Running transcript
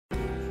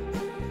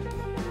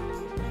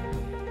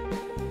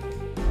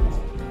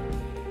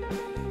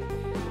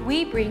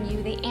we bring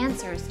you the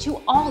answers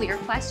to all your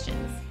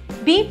questions.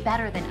 Be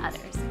better than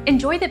others.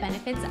 Enjoy the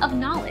benefits of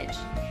knowledge.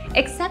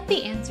 Accept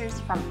the answers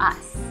from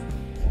us.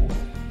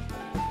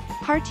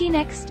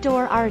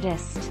 Partynextdoor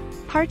artist.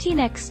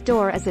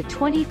 Partynextdoor is a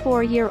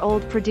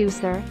 24-year-old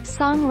producer,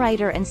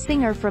 songwriter and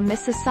singer from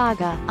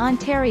Mississauga,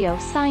 Ontario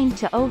signed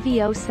to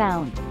OVO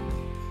Sound.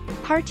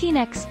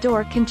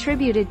 Partynextdoor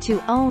contributed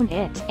to Own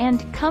It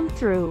and Come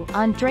Through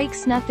on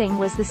Drake's Nothing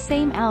Was the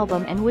Same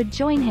album and would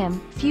join him,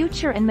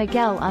 Future and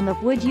Miguel on the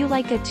Would You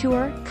Like a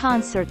Tour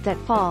concert that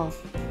fall.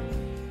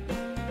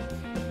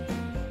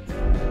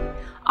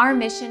 Our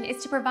mission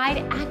is to provide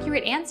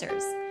accurate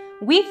answers.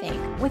 We think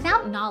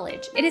without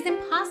knowledge, it is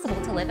impossible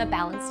to live a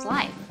balanced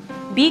life.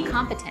 Be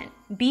competent,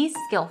 be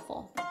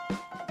skillful.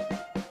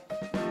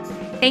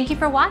 Thank you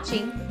for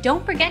watching.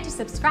 Don't forget to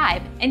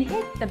subscribe and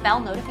hit the bell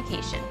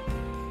notification.